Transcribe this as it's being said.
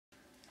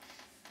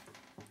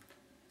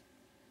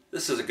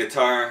This is a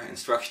guitar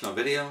instructional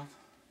video.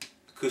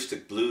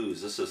 Acoustic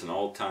Blues. This is an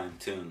old-time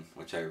tune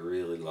which I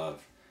really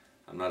love.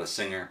 I'm not a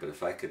singer, but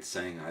if I could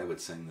sing, I would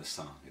sing this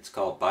song. It's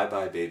called Bye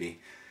Bye Baby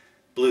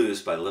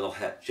Blues by Little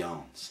Het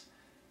Jones.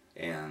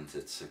 And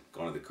it's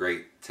one of the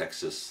great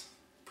Texas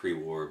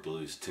pre-war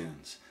blues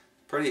tunes.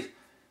 Pretty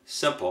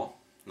simple,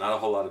 not a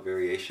whole lot of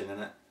variation in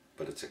it,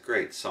 but it's a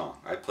great song.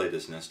 I played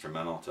as an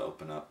instrumental to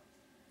open up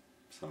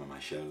some of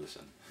my shows,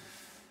 and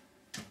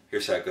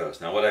here's how it goes.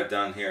 Now what I've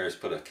done here is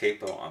put a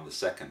capo on the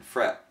 2nd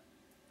fret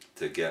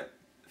to get,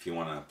 if you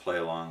want to play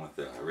along with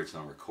the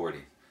original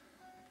recording,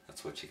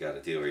 that's what you got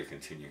to do, or you can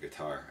tune your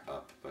guitar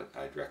up, but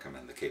I'd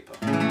recommend the capo.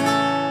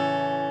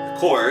 The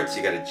chords,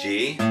 you got a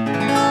G, you're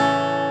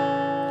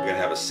going to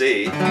have a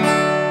C,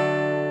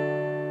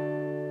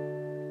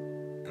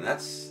 and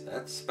that's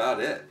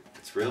about it.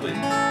 It's really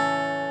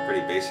a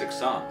pretty basic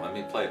song. Let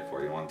me play it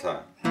for you one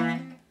time.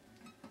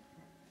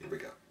 Here we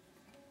go.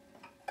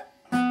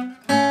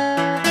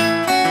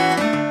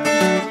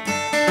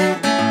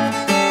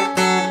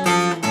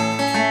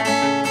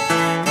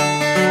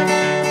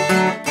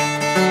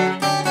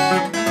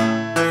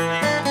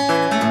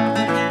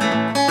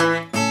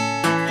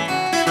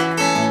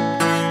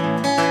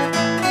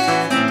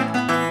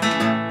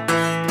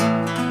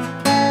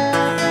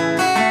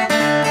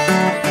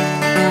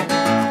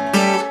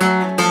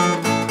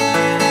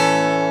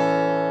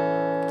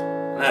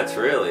 That's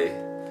really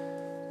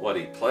what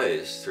he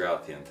plays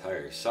throughout the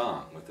entire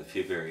song, with a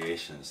few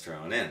variations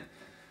thrown in.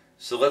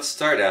 So let's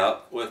start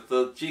out with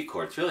the G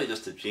chord. It's really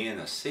just a G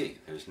and a C.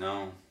 There's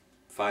no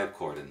 5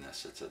 chord in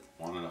this. It's a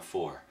 1 and a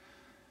 4.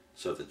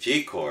 So the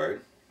G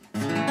chord,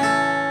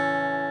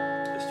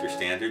 just your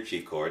standard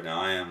G chord.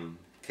 Now I am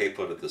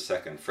capoed at the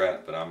 2nd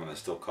fret, but I'm going to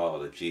still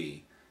call it a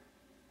G,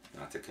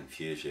 not to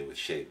confuse you with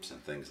shapes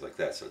and things like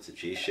that. So it's a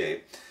G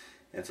shape.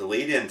 And to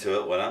lead into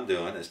it, what I'm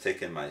doing is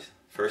taking my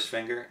first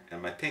finger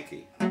and my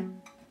pinky.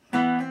 And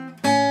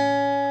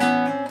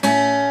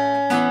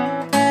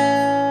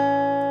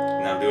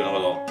I'm doing a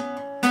little.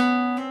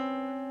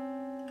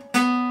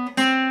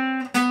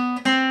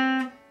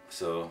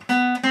 So.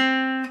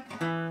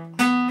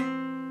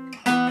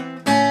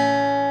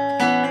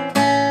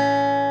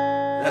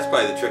 That's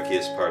probably the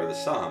trickiest part of the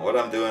song. What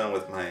I'm doing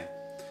with my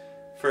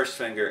first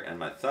finger and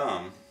my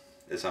thumb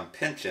is I'm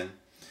pinching,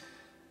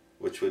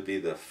 which would be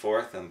the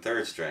 4th and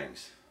 3rd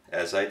strings,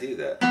 as I do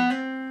that.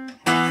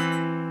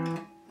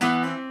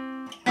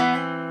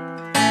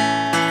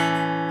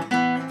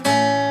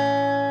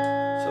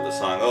 So the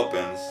song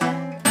opens.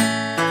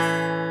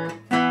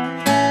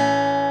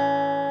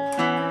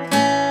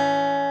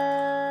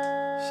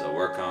 So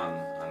work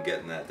on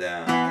getting that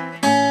down.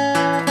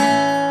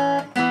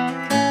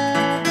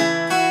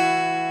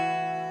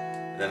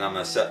 Then I'm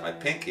going to set my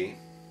pinky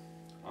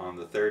on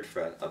the 3rd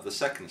fret of the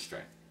 2nd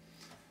string.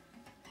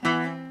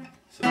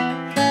 So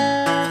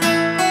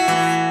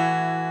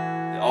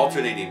the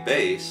alternating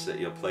bass that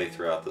you'll play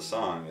throughout the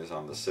song is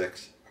on the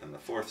 6th and the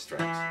 4th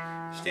strings.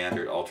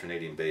 Standard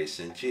alternating bass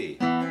in G.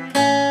 Then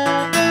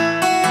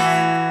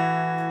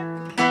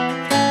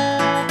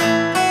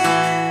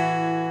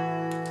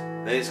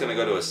he's going to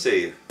go to a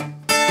C.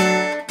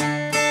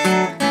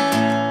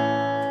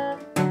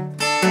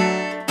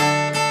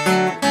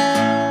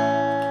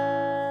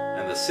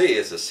 And the C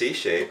is a C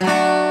shape, but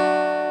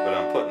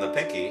I'm putting the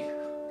pinky,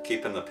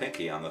 keeping the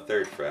pinky on the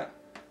 3rd fret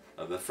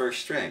of the 1st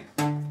string.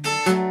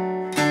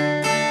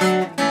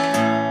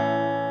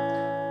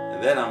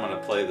 And then I'm going to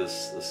play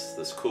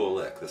this cool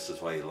lick. This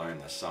is why you learn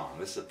this song.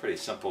 This is a pretty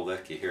simple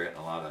lick. You hear it in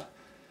a lot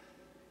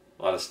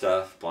of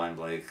stuff. Blind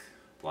Blake,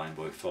 Blind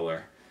Boy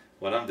Fuller.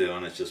 What I'm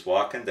doing is just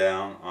walking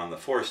down on the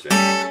 4th string,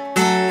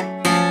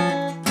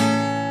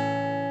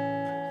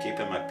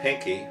 keeping my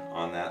pinky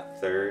on that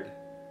 3rd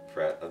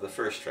fret of the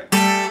 1st string.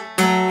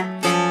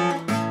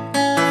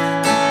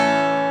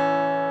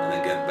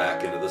 Getting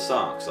back into the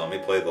song. So let me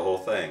play the whole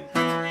thing.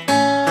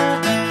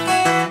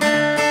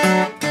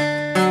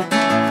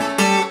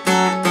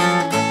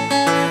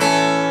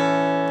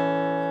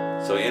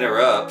 So he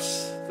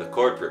interrupts the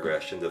chord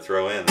progression to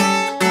throw in.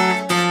 But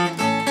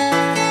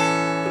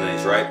then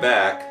he's right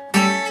back to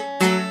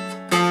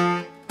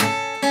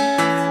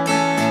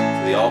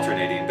the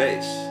alternating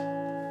bass.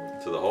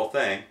 So the whole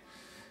thing,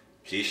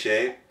 G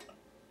shape,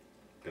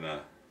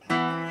 gonna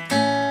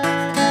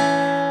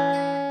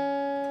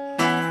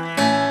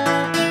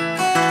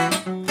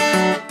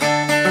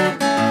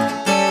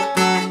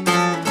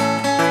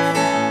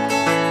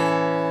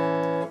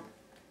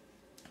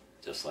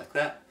just like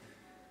that.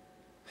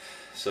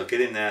 So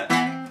getting that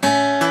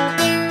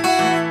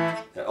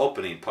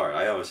opening part,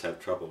 I always have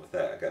trouble with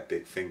that. I got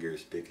big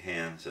fingers, big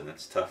hands, and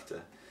it's tough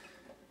to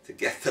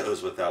get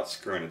those without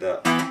screwing it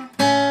up. Then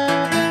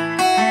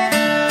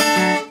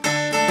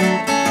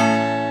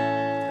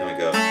we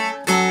go.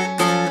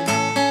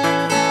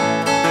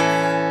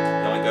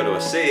 Then we go to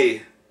a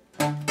C.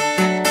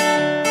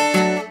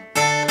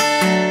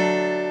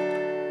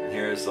 And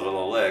here's the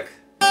little lick.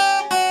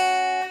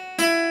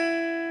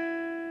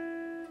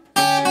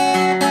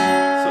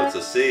 So it's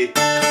a C.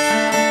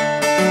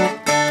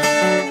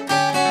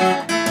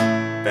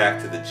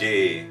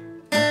 G.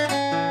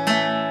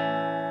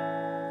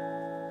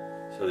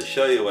 So to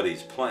show you what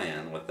he's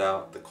playing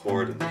without the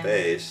chord and the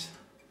bass,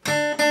 so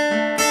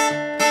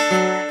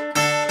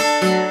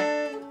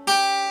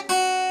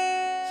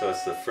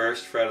it's the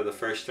first fret of the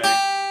first string,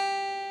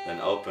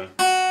 then open,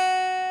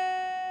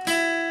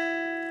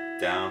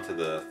 down to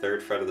the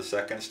third fret of the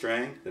second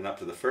string, then up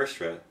to the first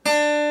fret.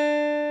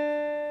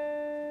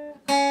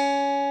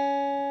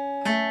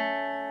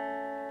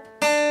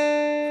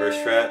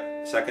 First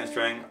fret, second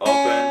string,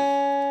 open,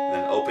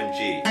 and then open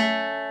G.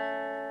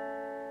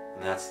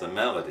 And that's the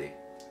melody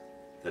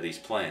that he's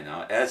playing.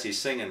 Now, as he's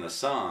singing the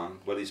song,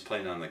 what he's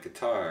playing on the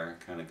guitar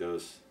kind of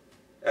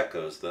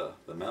echoes the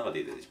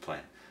melody that he's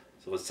playing.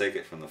 So let's take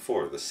it from the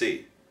 4, the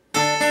C.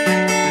 And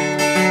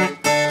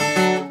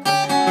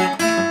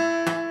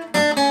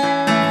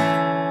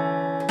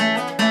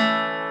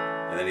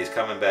then he's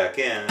coming back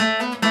in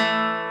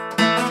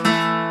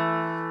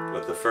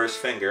with the first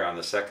finger on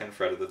the second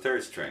fret of the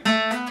third string,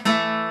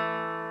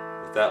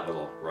 with that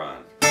little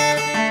run.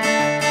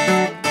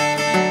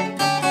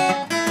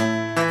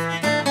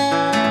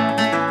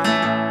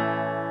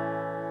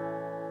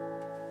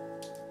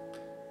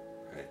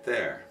 Right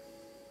there.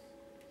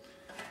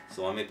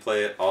 So let me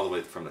play it all the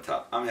way from the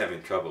top. I'm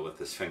having trouble with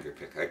this finger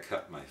pick. I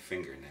cut my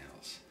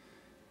fingernails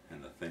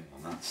and the thing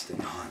will not stay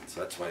on,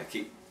 so that's why I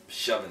keep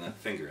shoving that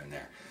finger in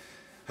there.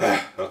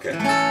 Okay.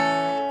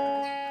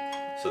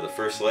 So the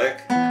first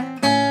lick.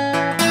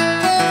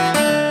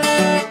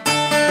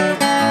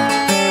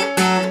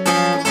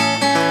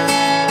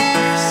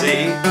 C.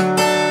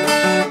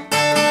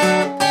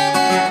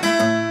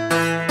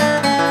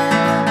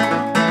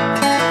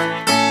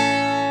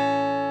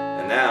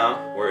 And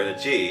now we're in a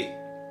G.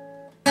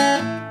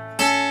 And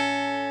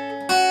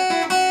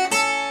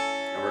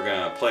we're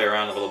going to play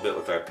around a little bit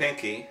with our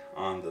pinky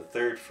on the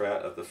third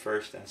fret of the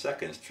first and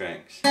second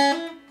strings.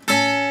 And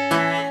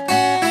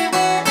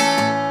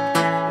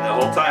the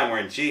whole time we're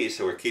in G,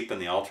 so we're keeping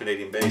the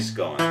alternating bass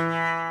going.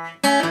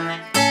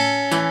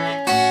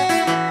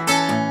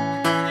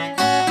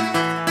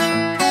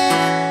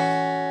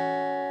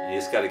 And you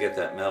just got to get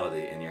that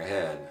melody in your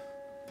head.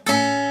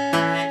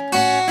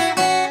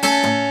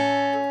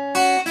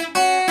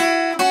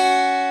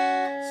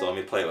 So let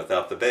me play it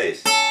without the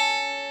bass.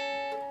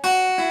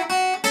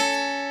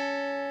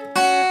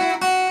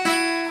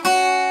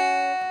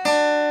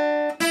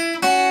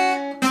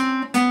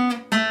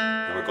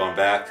 And we're going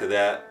back to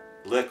that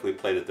lick we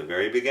played at the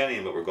very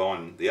beginning, but we're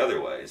going the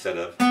other way. Instead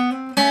of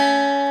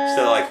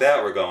like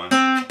that, we're going.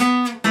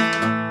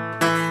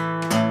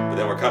 But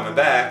then we're coming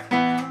back.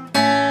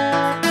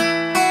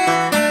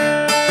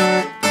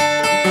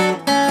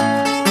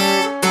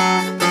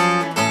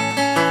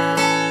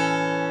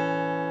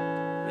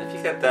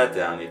 That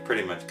down, you've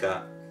pretty much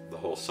got the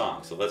whole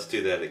song. So let's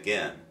do that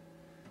again.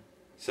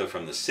 So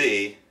from the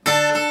C,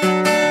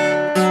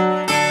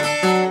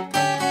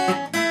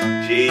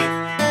 G,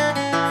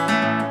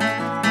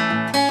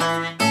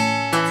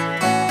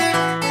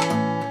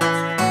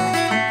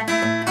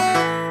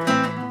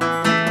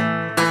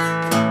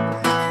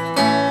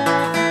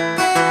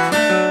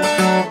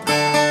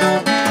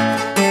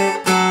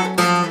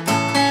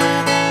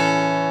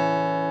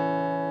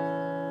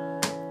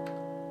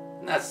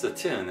 and that's the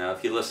tune. Now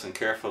if you listen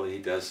carefully, he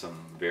does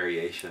some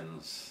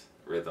variations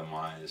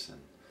rhythm-wise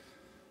and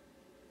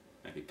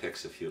maybe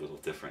picks a few little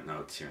different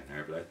notes here and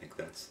there, but I think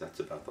that's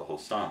about the whole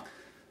song.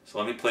 So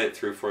let me play it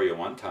through for you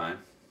one time,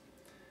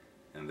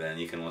 and then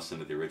you can listen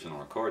to the original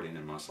recording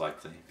and most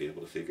likely be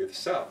able to figure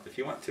this out if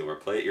you want to, or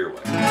play it your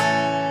way.